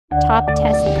Top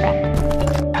Test Prep.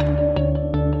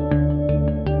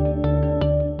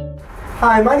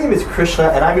 Hi, my name is Krishna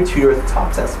and I'm a tutor at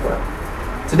Top Test Prep.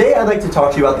 Today I'd like to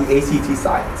talk to you about the ACT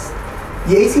Science.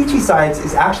 The ACT Science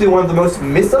is actually one of the most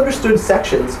misunderstood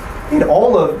sections in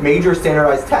all of major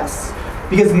standardized tests,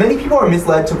 because many people are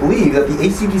misled to believe that the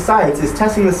ACT Science is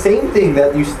testing the same thing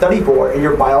that you study for in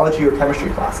your biology or chemistry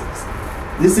classes.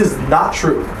 This is not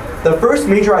true. The first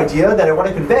major idea that I want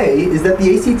to convey is that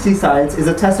the ACT Science is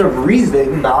a test of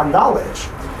reasoning, not knowledge.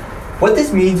 What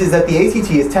this means is that the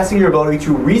ACT is testing your ability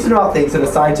to reason about things in a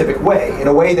scientific way, in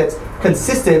a way that's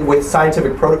consistent with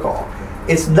scientific protocol.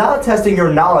 It's not testing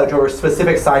your knowledge over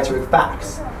specific scientific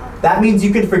facts. That means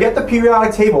you can forget the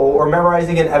periodic table or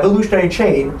memorizing an evolutionary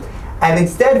chain and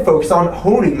instead focus on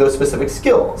honing those specific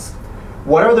skills.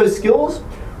 What are those skills?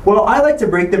 Well, I like to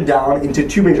break them down into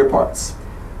two major parts.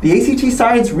 The ACT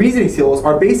Science reasoning skills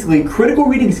are basically critical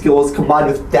reading skills combined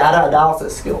with data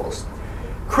analysis skills.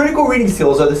 Critical reading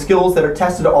skills are the skills that are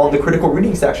tested on the critical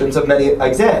reading sections of many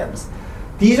exams.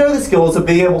 These are the skills of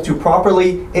being able to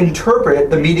properly interpret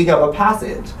the meaning of a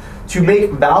passage, to make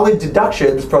valid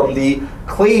deductions from the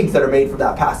claims that are made from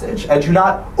that passage, and to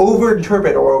not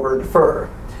over-interpret or over-infer.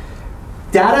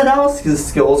 Data analysis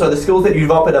skills are the skills that you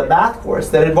develop in a math course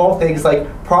that involve things like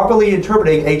properly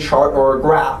interpreting a chart or a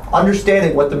graph,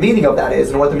 understanding what the meaning of that is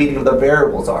and what the meaning of the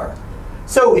variables are.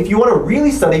 So if you want to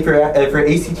really study for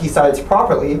ACT Science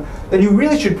properly, then you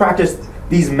really should practice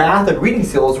these math and reading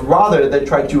skills rather than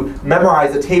trying to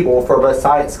memorize a table from a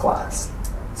science class.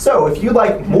 So if you'd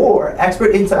like more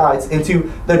expert insights into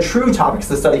the true topics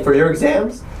to study for your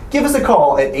exams, give us a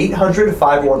call at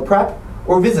 800-511-PREP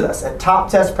or visit us at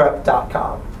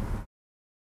toptestprep.com.